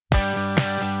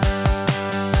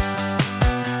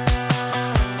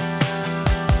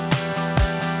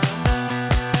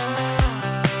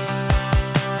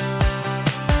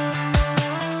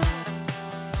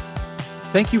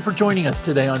Thank you for joining us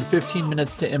today on 15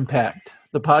 Minutes to Impact,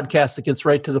 the podcast that gets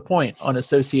right to the point on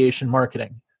association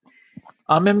marketing.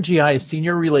 I'm MGI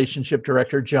Senior Relationship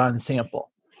Director John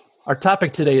Sample. Our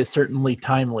topic today is certainly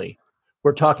timely.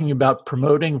 We're talking about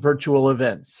promoting virtual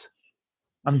events.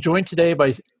 I'm joined today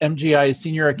by MGI's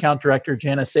Senior Account Director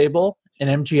Jana Sable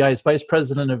and MGI's Vice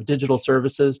President of Digital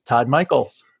Services Todd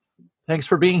Michaels. Thanks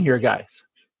for being here, guys.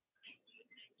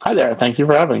 Hi there. Thank you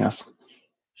for having us.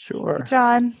 Sure. Hey,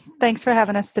 John, thanks for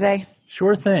having us today.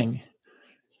 Sure thing.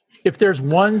 If there's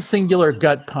one singular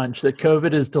gut punch that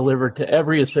COVID has delivered to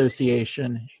every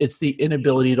association, it's the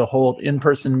inability to hold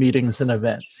in-person meetings and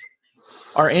events.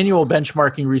 Our annual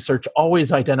benchmarking research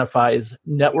always identifies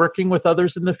networking with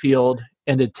others in the field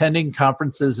and attending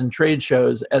conferences and trade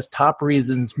shows as top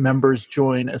reasons members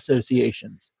join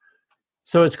associations.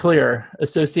 So it's clear,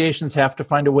 associations have to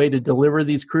find a way to deliver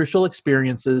these crucial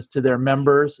experiences to their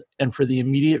members, and for the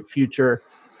immediate future,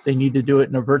 they need to do it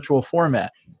in a virtual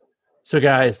format. So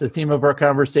guys, the theme of our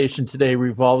conversation today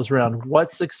revolves around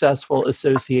what successful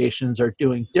associations are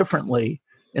doing differently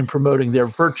in promoting their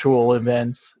virtual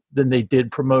events than they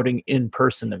did promoting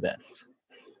in-person events.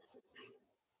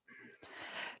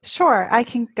 Sure, I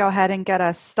can go ahead and get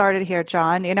us started here,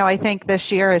 John. I think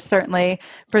this year has certainly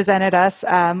presented us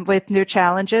with new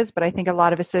challenges, but I think a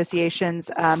lot of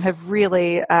associations have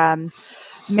really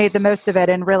made the most of it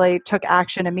and really took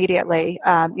action immediately.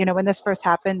 When this first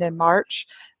happened in March,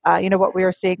 what we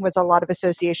were seeing was a lot of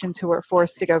associations who were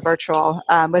forced to go virtual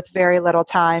with very little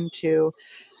time to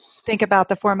think about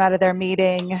the format of their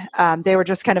meeting. They were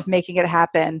just kind of making it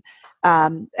happen.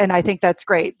 And I think that's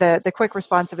great. The quick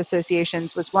response of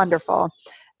associations was wonderful.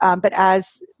 But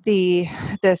as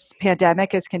this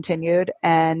pandemic has continued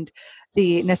and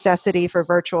the necessity for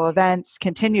virtual events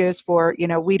continues for,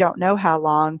 we don't know how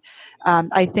long,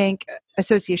 I think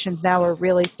associations now are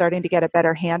really starting to get a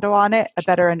better handle on it, a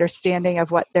better understanding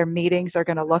of what their meetings are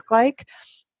going to look like,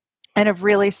 and have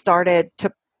really started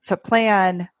to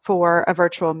plan for a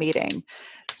virtual meeting.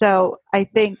 So I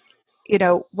think,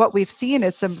 what we've seen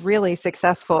is some really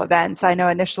successful events. I know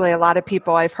initially a lot of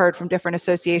people I've heard from different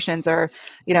associations are,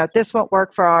 this won't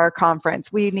work for our conference.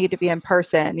 We need to be in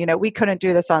person. We couldn't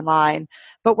do this online.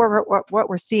 But what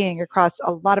we're seeing across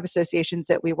a lot of associations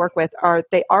that we work with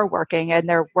they are working, and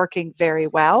they're working very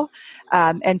well.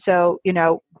 And so,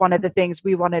 one of the things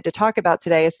we wanted to talk about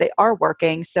today is they are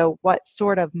working. So what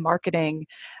sort of marketing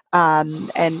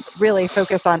and really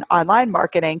focus on online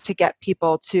marketing to get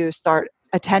people to start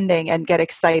attending and get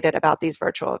excited about these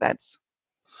virtual events?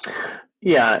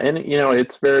 Yeah, and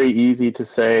it's very easy to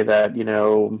say that,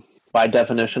 by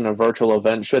definition, a virtual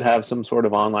event should have some sort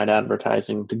of online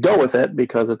advertising to go with it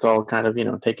because it's all kind of,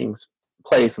 taking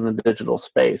place in the digital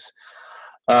space.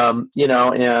 And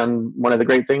one of the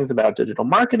great things about digital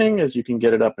marketing is you can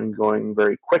get it up and going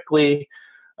very quickly.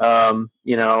 And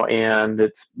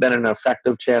it's been an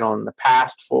effective channel in the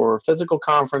past for physical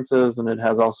conferences, and it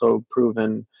has also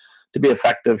proven to be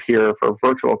effective here for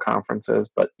virtual conferences.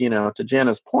 But, to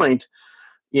Jana's point,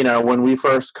 when we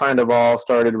first kind of all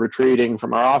started retreating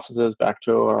from our offices back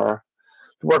to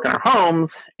work in our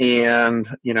homes, and,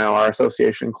 our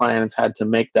association clients had to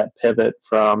make that pivot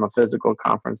from a physical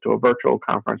conference to a virtual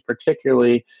conference,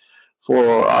 particularly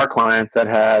for our clients that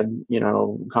had,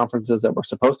 conferences that were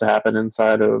supposed to happen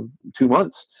inside of 2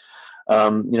 months.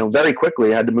 Very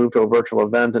quickly had to move to a virtual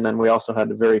event, and then we also had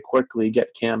to very quickly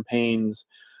get campaigns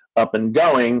up and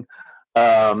going.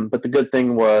 But the good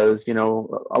thing was,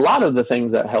 a lot of the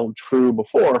things that held true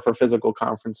before for physical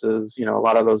conferences, a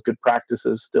lot of those good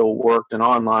practices still worked in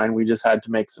online. We just had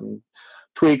to make some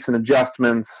tweaks and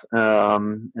adjustments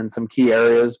in some key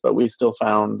areas, but we still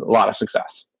found a lot of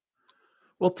success.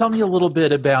 Well, tell me a little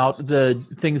bit about the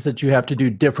things that you have to do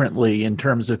differently in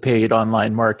terms of paid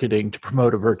online marketing to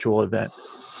promote a virtual event.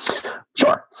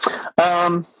 Sure.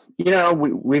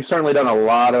 We've certainly done a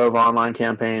lot of online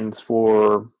campaigns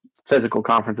for physical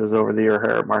conferences over the year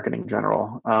here at Marketing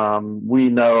General. We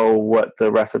know what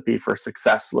the recipe for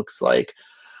success looks like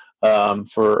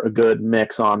for a good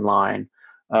mix online.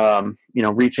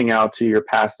 Reaching out to your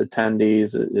past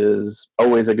attendees is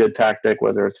always a good tactic,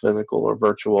 whether it's physical or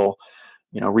virtual.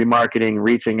 Remarketing,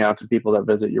 reaching out to people that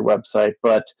visit your website.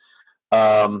 But,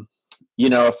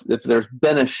 if there's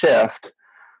been a shift,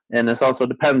 and this also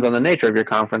depends on the nature of your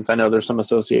conference. I know there's some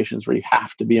associations where you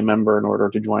have to be a member in order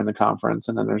to join the conference,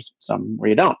 and then there's some where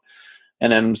you don't.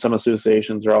 And then some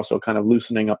associations are also kind of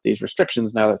loosening up these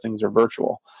restrictions now that things are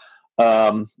virtual.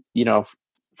 From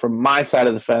my side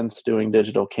of the fence, doing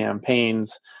digital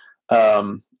campaigns,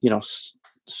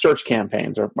 search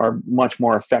campaigns are much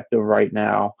more effective right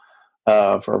now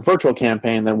for a virtual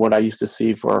campaign than what I used to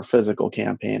see for a physical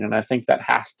campaign. And I think that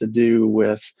has to do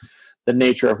with the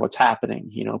nature of what's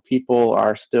happening. People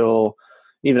are still,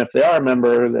 even if they are a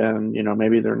member, then,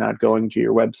 maybe they're not going to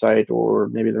your website, or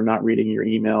maybe they're not reading your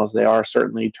emails. They are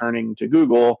certainly turning to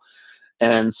Google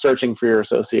and searching for your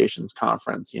association's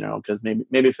conference, because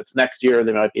maybe if it's next year,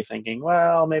 they might be thinking,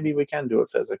 well, maybe we can do it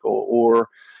physical, or,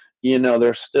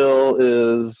 there still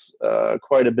is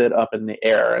quite a bit up in the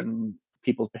air, and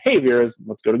people's behavior is,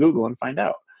 let's go to Google and find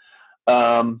out.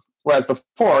 Whereas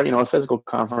before, with physical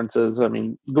conferences,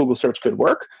 Google search could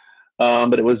work,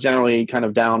 but it was generally kind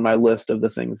of down my list of the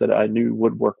things that I knew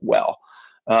would work well.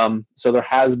 So there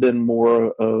has been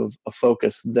more of a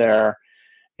focus there.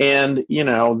 And,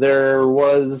 there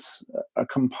was a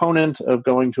component of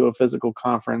going to a physical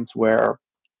conference where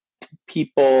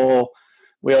people,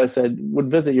 we always said,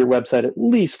 would visit your website at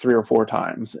least 3 or 4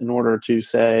 times in order to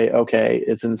say, okay,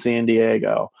 it's in San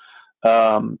Diego.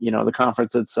 The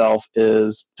conference itself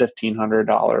is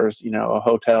 $1,500. A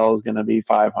hotel is going to be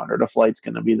 $500. A flight's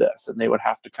going to be this. And they would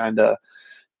have to kind of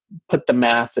put the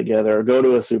math together, go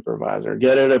to a supervisor,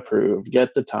 get it approved,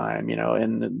 get the time,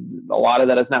 and a lot of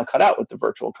that is now cut out with the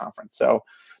virtual conference. So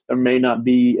there may not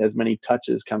be as many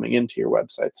touches coming into your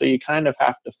website. So you kind of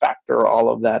have to factor all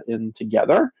of that in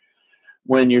together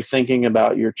when you're thinking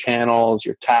about your channels,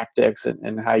 your tactics,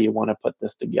 and how you want to put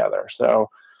this together. So,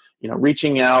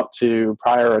 reaching out to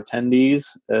prior attendees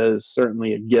is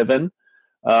certainly a given.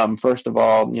 First of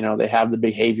all, they have the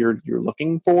behavior you're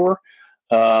looking for.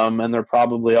 And they're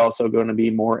probably also going to be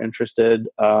more interested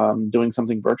doing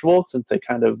something virtual, since they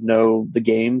kind of know the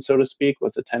game, so to speak,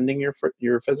 with attending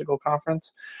your physical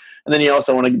conference. And then you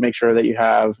also want to make sure that you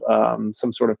have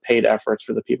some sort of paid efforts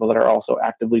for the people that are also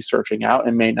actively searching out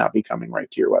and may not be coming right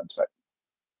to your website.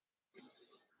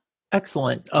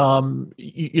 Excellent.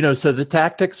 So the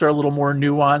tactics are a little more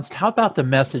nuanced. How about the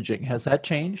messaging? Has that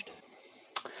changed?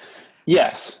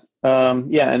 Yes.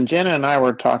 And Jana and I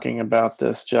were talking about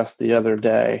this just the other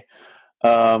day.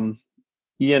 In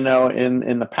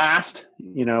the past,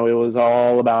 it was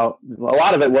all about, a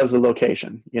lot of it was the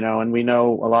location, and we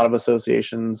know a lot of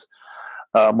associations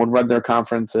would run their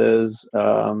conferences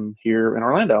here in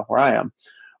Orlando, where I am,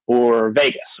 or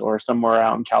Vegas, or somewhere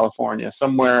out in California,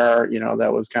 somewhere,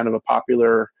 that was kind of a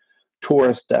popular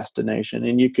tourist destination,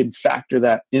 and you could factor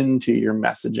that into your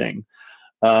messaging.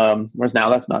 Whereas now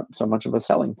that's not so much of a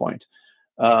selling point.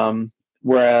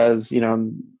 Whereas,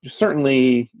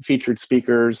 certainly featured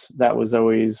speakers, that was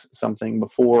always something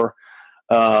before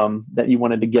that you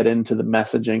wanted to get into the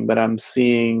messaging. But I'm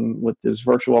seeing with these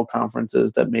virtual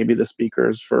conferences that maybe the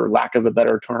speakers, for lack of a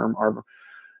better term, are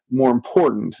more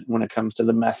important when it comes to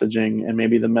the messaging and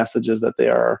maybe the messages that they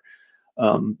are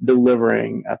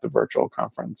delivering at the virtual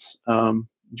conference. Do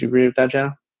you agree with that,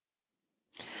 Jana?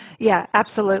 Yeah,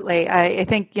 absolutely. I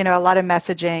think, a lot of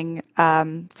messaging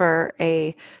for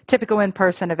a typical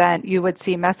in-person event, you would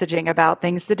see messaging about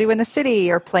things to do in the city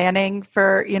or planning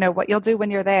for, what you'll do when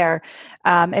you're there.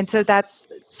 And so that's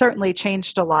certainly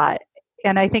changed a lot.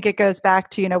 And I think it goes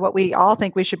back to, what we all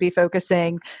think we should be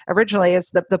focusing originally is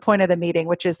the point of the meeting,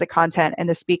 which is the content and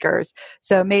the speakers.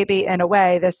 So maybe in a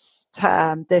way, this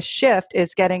shift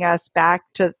is getting us back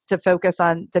to focus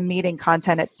on the meeting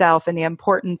content itself and the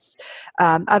importance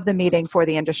of the meeting for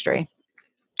the industry.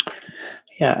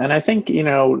 Yeah, and I think,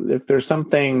 if there's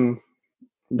something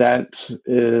that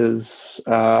is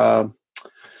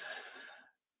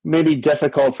maybe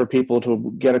difficult for people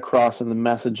to get across in the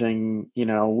messaging,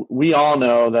 we all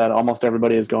know that almost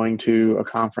everybody is going to a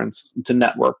conference to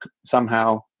network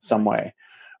somehow, some way,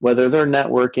 whether they're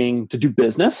networking to do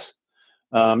business,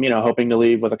 hoping to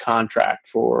leave with a contract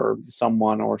for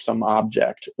someone or some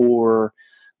object, or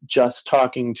just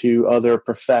talking to other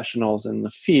professionals in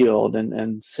the field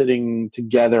and sitting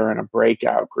together in a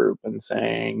breakout group and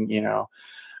saying,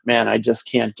 man, I just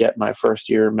can't get my first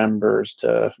year members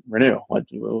to renew. What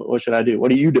should I do?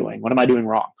 What are you doing? What am I doing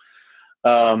wrong?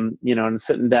 And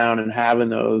sitting down and having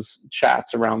those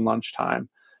chats around lunchtime.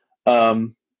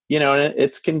 And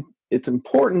it's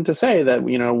important to say that,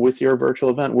 with your virtual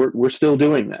event, we're still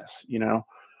doing this,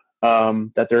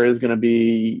 that there is going to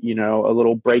be, a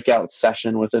little breakout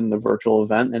session within the virtual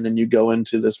event. And then you go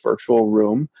into this virtual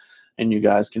room and you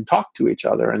guys can talk to each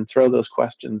other and throw those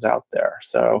questions out there.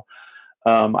 So,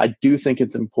 I do think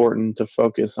it's important to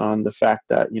focus on the fact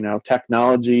that,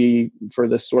 technology for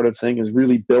this sort of thing is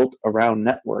really built around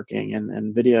networking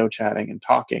and video chatting and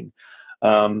talking.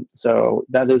 So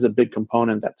that is a big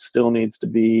component that still needs to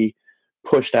be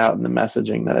pushed out in the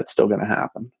messaging, that it's still going to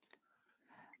happen.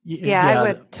 Yeah, I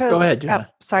would totally. Go ahead,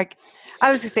 Jenna. Sorry.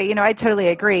 I was going to say, I totally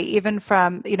agree. Even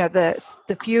from,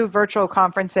 the few virtual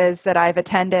conferences that I've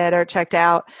attended or checked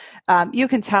out, you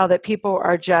can tell that people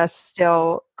are just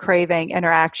still craving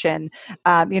interaction.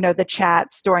 The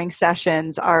chats during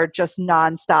sessions are just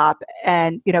nonstop,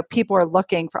 and, people are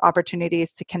looking for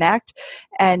opportunities to connect.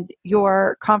 And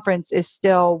your conference is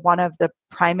still one of the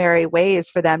primary ways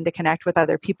for them to connect with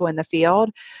other people in the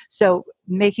field. So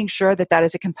making sure that that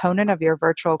is a component of your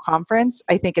virtual conference,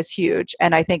 I think, is huge.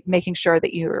 And I think making sure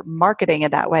that you're marketing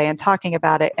it that way and talking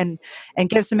about it, and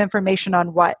give some information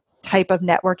on what type of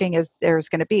networking is there's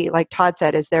going to be. Like Todd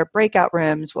said, is there breakout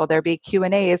rooms? Will there be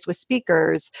Q&As with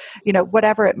speakers?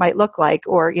 Whatever it might look like,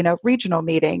 or, regional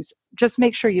meetings. Just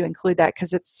make sure you include that,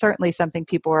 because it's certainly something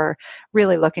people are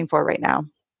really looking for right now.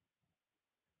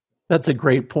 That's a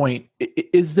great point.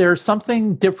 Is there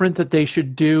something different that they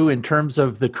should do in terms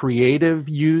of the creative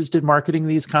used in marketing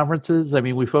these conferences? I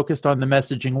mean, we focused on the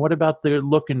messaging. What about the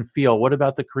look and feel? What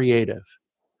about the creative?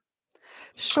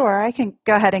 Sure, I can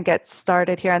go ahead and get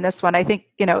started here on this one. I think,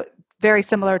 very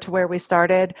similar to where we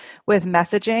started with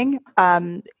messaging,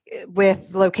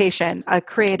 with location, a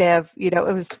creative,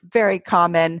 it was very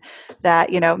common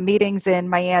that, meetings in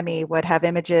Miami would have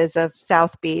images of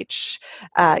South Beach.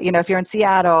 If you're in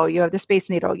Seattle, you have the Space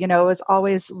Needle, it was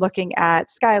always looking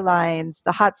at skylines,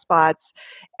 the hot spots,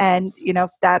 and,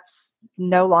 that's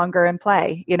no longer in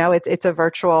play. It's a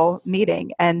virtual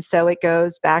meeting. And so it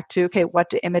goes back to, okay, what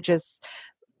do images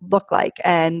look like?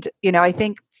 And, I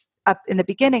think up in the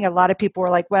beginning, a lot of people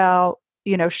were like, well,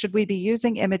 should we be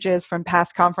using images from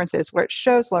past conferences where it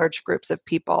shows large groups of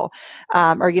people?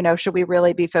 Or, should we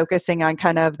really be focusing on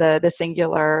kind of the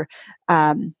singular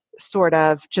sort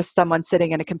of just someone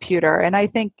sitting in a computer? And I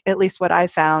think at least what I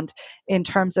found in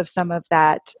terms of some of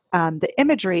that, the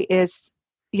imagery is,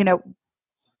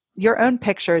 your own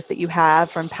pictures that you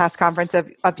have from past conference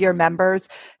of your members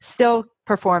still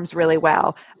performs really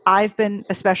well. I've been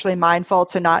especially mindful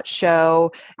to not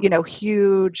show,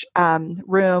 huge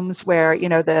rooms where,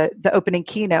 the opening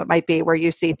keynote might be where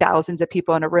you see thousands of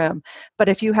people in a room. But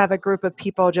if you have a group of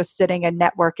people just sitting and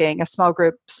networking, a small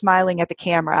group smiling at the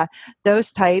camera,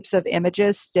 those types of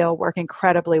images still work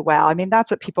incredibly well. I mean,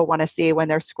 that's what people want to see when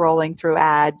they're scrolling through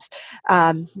ads,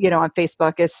 on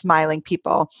Facebook, is smiling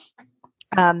people.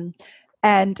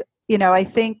 I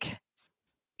think,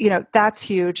 that's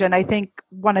huge. And I think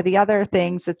one of the other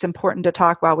things that's important to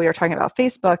talk while we were talking about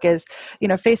Facebook is,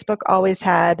 Facebook always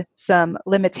had some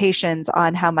limitations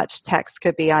on how much text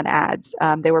could be on ads.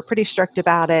 They were pretty strict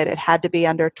about it. It had to be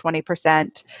under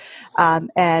 20%.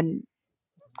 And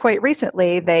quite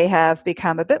recently, they have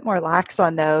become a bit more lax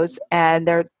on those,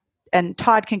 and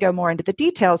Todd can go more into the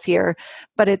details here,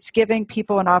 but it's giving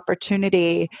people an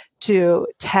opportunity to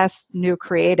test new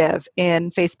creative in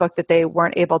Facebook that they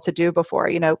weren't able to do before.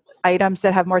 Items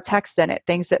that have more text in it,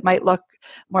 things that might look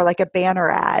more like a banner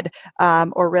ad,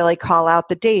 or really call out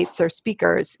the dates or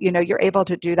speakers. You're able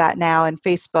to do that now in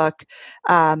Facebook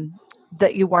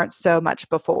that you weren't so much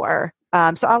before.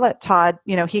 So I'll let Todd,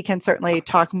 he can certainly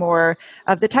talk more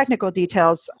of the technical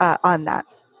details on that.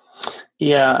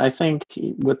 Yeah, I think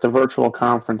with the virtual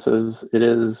conferences, it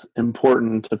is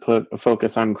important to put a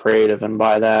focus on creative. And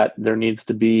by that, there needs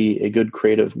to be a good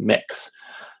creative mix.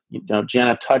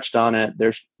 Jenna touched on it.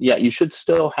 You should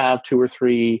still have 2 or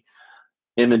 3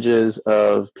 images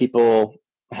of people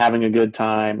having a good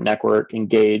time, network,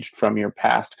 engaged from your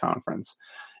past conference.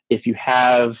 If you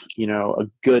have, a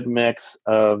good mix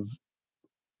of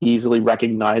easily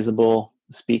recognizable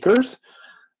speakers,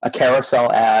 a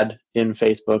carousel ad in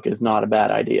Facebook is not a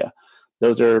bad idea.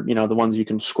 Those are, the ones you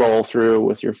can scroll through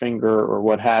with your finger or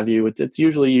what have you. It's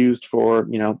usually used for,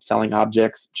 selling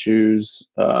objects, shoes,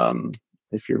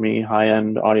 if you're me,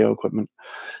 high-end audio equipment.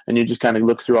 And you just kind of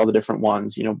look through all the different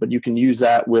ones, but you can use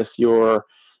that with your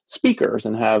speakers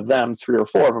and have them, 3 or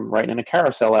 4 of them, right in a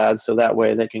carousel ad, so that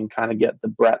way they can kind of get the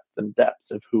breadth and depth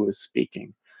of who is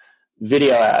speaking.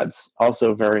 Video ads,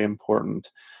 also very important.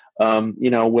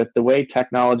 With the way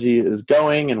technology is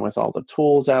going and with all the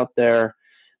tools out there,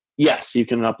 yes, you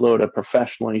can upload a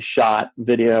professionally shot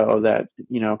video that,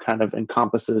 kind of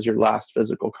encompasses your last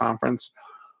physical conference,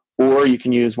 or you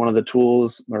can use one of the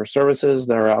tools or services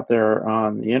that are out there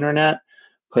on the internet,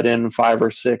 put in 5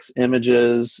 or 6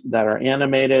 images that are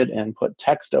animated and put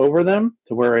text over them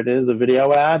to where it is a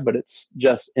video ad, but it's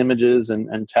just images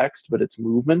and text, but it's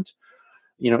movement.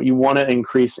 You want to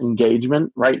increase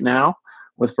engagement right now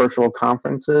with virtual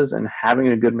conferences, and having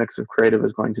a good mix of creative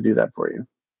is going to do that for you.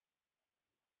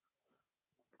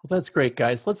 Well, that's great,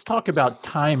 guys. Let's talk about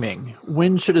timing.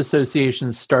 When should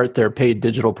associations start their paid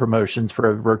digital promotions for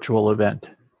a virtual event?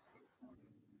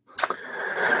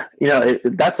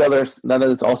 that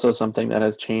is also something that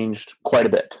has changed quite a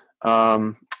bit.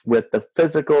 With the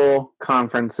physical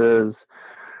conferences,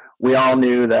 we all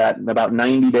knew that about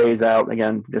 90 days out,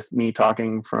 again, just me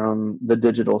talking from the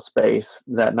digital space,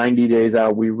 that 90 days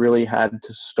out, we really had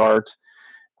to start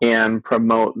and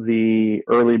promote the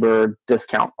early bird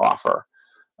discount offer.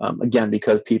 Again,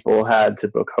 because people had to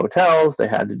book hotels, they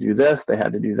had to do this, they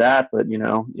had to do that. But,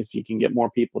 if you can get more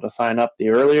people to sign up the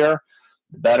earlier,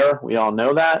 the better. We all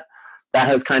know that. That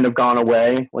has kind of gone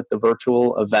away with the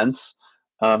virtual events.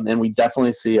 And we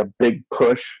definitely see a big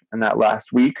push in that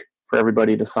last week for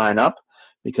everybody to sign up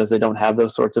because they don't have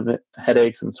those sorts of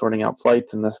headaches and sorting out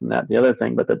flights and this and that, the other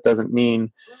thing. But that doesn't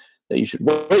mean that you should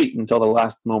wait until the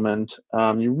last moment.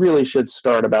 You really should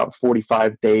start about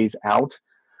 45 days out.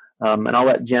 And I'll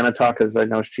let Jana talk because I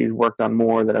know she's worked on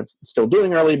more that are still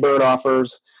doing early bird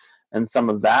offers and some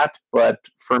of that. But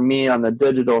for me on the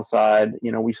digital side,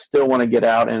 we still want to get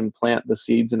out and plant the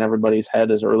seeds in everybody's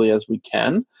head as early as we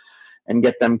can and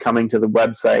get them coming to the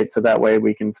website so that way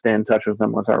we can stay in touch with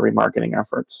them with our remarketing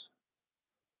efforts.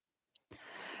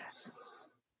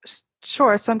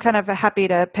 Sure. So I'm kind of happy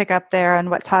to pick up there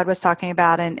on what Todd was talking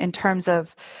about in terms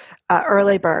of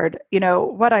early bird.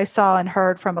 What I saw and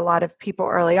heard from a lot of people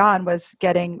early on was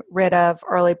getting rid of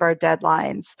early bird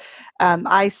deadlines.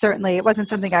 It wasn't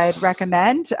something I'd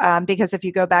recommend because if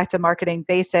you go back to marketing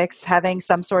basics, having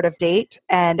some sort of date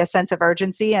and a sense of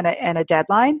urgency and a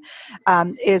deadline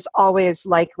is always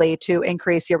likely to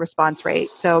increase your response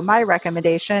rate. So my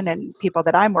recommendation and people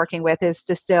that I'm working with is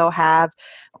to still have,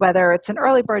 whether it's an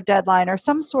early bird deadline or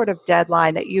some sort of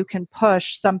deadline that you can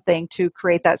push something to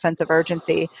create that sense of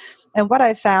urgency. And what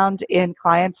I've found in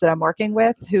clients that I'm working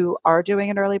with who are doing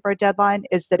an early bird deadline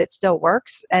is that it still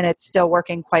works and it's still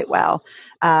working quite well.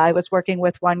 I was working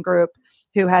with one group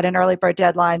who had an early bird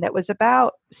deadline that was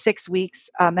about 6 weeks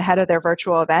ahead of their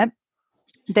virtual event.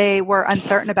 They were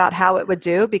uncertain about how it would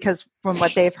do because from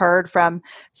what they've heard from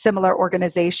similar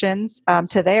organizations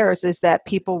to theirs is that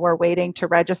people were waiting to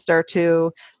register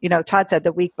to, Todd said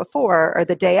the week before or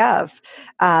the day of.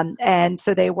 And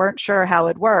so they weren't sure how it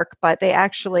would work, but they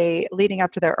actually, leading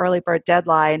up to their early bird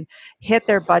deadline, hit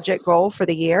their budget goal for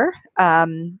the year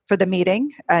for the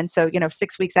meeting. And so,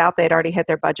 6 weeks out, they'd already hit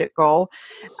their budget goal.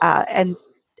 And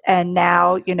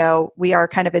now, we are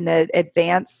kind of in the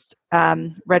advanced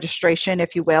registration,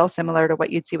 if you will, similar to what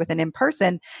you'd see with an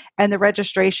in-person, and the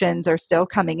registrations are still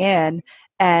coming in.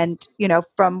 And,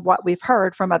 from what we've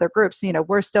heard from other groups,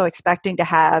 we're still expecting to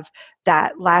have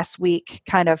that last week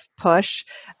kind of push.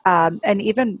 And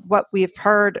even what we've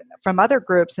heard from other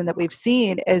groups and that we've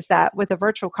seen is that with a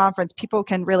virtual conference, people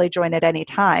can really join at any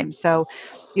time. So,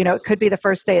 it could be the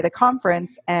first day of the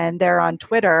conference and they're on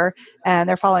Twitter and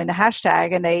they're following the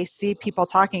hashtag and they see people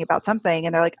talking about something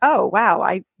and they're like, oh, wow,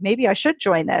 maybe I should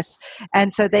join this.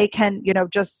 And so they can,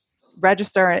 just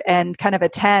register and kind of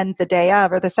attend the day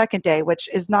of or the second day, which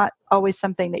is not always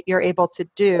something that you're able to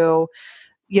do,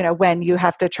 when you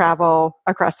have to travel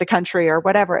across the country or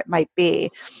whatever it might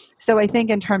be. So I think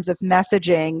in terms of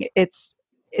messaging, it's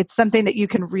something that you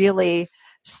can really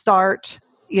start,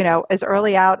 as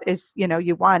early out as,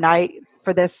 you want.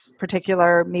 For this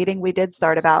particular meeting, we did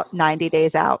start about 90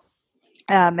 days out.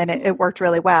 And it worked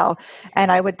really well.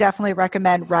 And I would definitely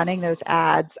recommend running those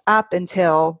ads up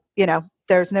until,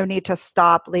 there's no need to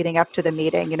stop leading up to the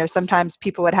meeting. Sometimes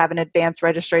people would have an advanced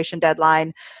registration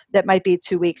deadline that might be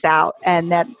 2 weeks out and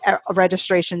that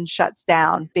registration shuts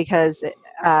down because,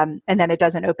 and then it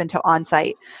doesn't open to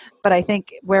on-site. But I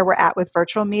think where we're at with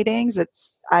virtual meetings,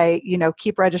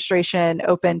 keep registration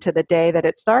open to the day that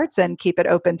it starts and keep it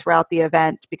open throughout the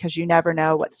event because you never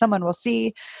know what someone will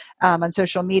see on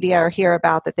social media or hear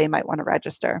about that they might want to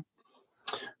register.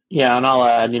 Yeah, and I'll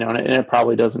add, and it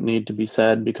probably doesn't need to be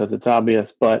said because it's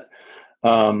obvious, but,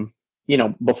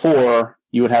 before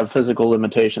you would have physical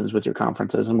limitations with your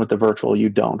conferences and with the virtual you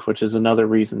don't, which is another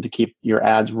reason to keep your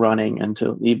ads running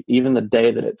until even the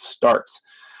day that it starts.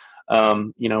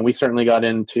 We certainly got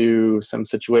into some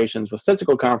situations with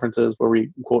physical conferences where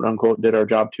we quote unquote did our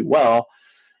job too well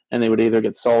and they would either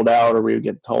get sold out or we would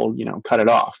get told, cut it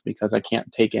off because I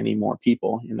can't take any more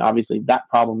people. And obviously that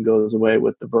problem goes away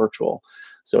with the virtual.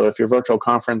 So if your virtual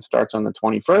conference starts on the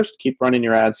 21st, keep running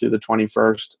your ads through the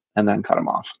 21st and then cut them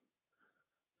off.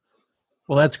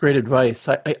 Well, that's great advice.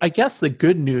 I guess the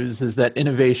good news is that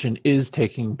innovation is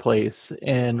taking place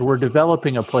and we're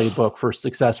developing a playbook for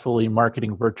successfully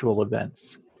marketing virtual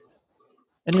events.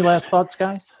 Any last thoughts,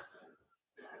 guys?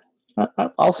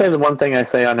 I'll say the one thing I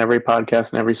say on every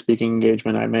podcast and every speaking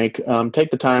engagement I make,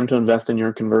 take the time to invest in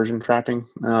your conversion tracking.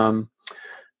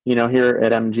 here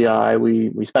at MGI,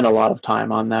 we spend a lot of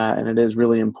time on that, and it is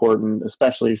really important,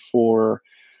 especially for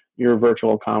your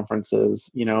virtual conferences.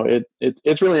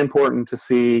 It's really important to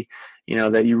see,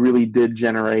 that you really did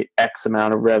generate X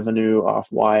amount of revenue off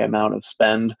Y amount of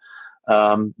spend.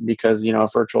 Because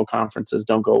if virtual conferences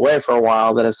don't go away for a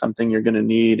while, that is something you're going to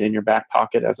need in your back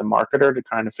pocket as a marketer to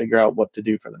kind of figure out what to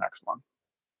do for the next one.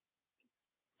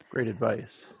 Great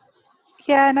advice.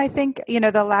 Yeah, and I think,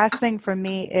 the last thing for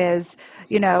me is,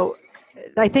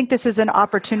 I think this is an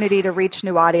opportunity to reach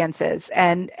new audiences.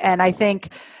 And I think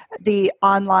the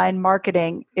online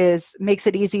marketing makes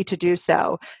it easy to do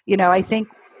so. I think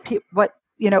what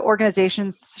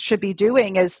organizations should be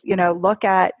doing is, look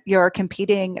at your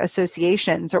competing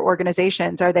associations or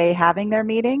organizations. Are they having their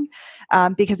meeting?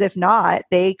 Because if not,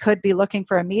 they could be looking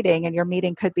for a meeting, and your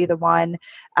meeting could be the one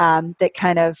that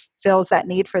kind of fills that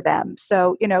need for them.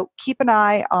 So, keep an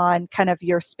eye on kind of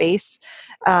your space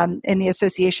in the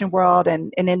association world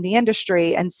and in the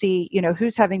industry, and see,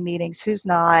 who's having meetings, who's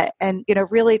not, and,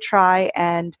 really try.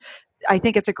 And I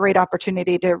think it's a great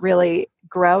opportunity to really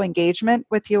grow engagement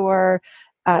with your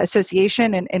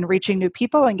association and reaching new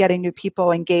people and getting new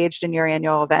people engaged in your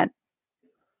annual event.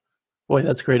 Boy,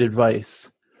 that's great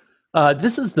advice.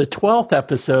 This is the 12th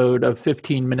episode of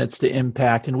 15 Minutes to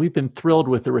Impact, and we've been thrilled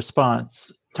with the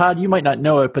response. Todd, you might not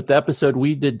know it, but the episode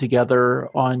we did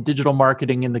together on digital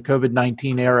marketing in the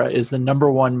COVID-19 era is the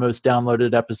 #1 most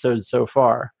downloaded episode so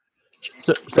far.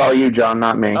 So it's all you, John,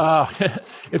 not me.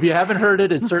 If you haven't heard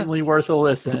it, it's certainly worth a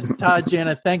listen. Todd,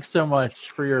 Jana, thanks so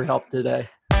much for your help today.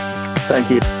 Thank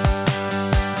you.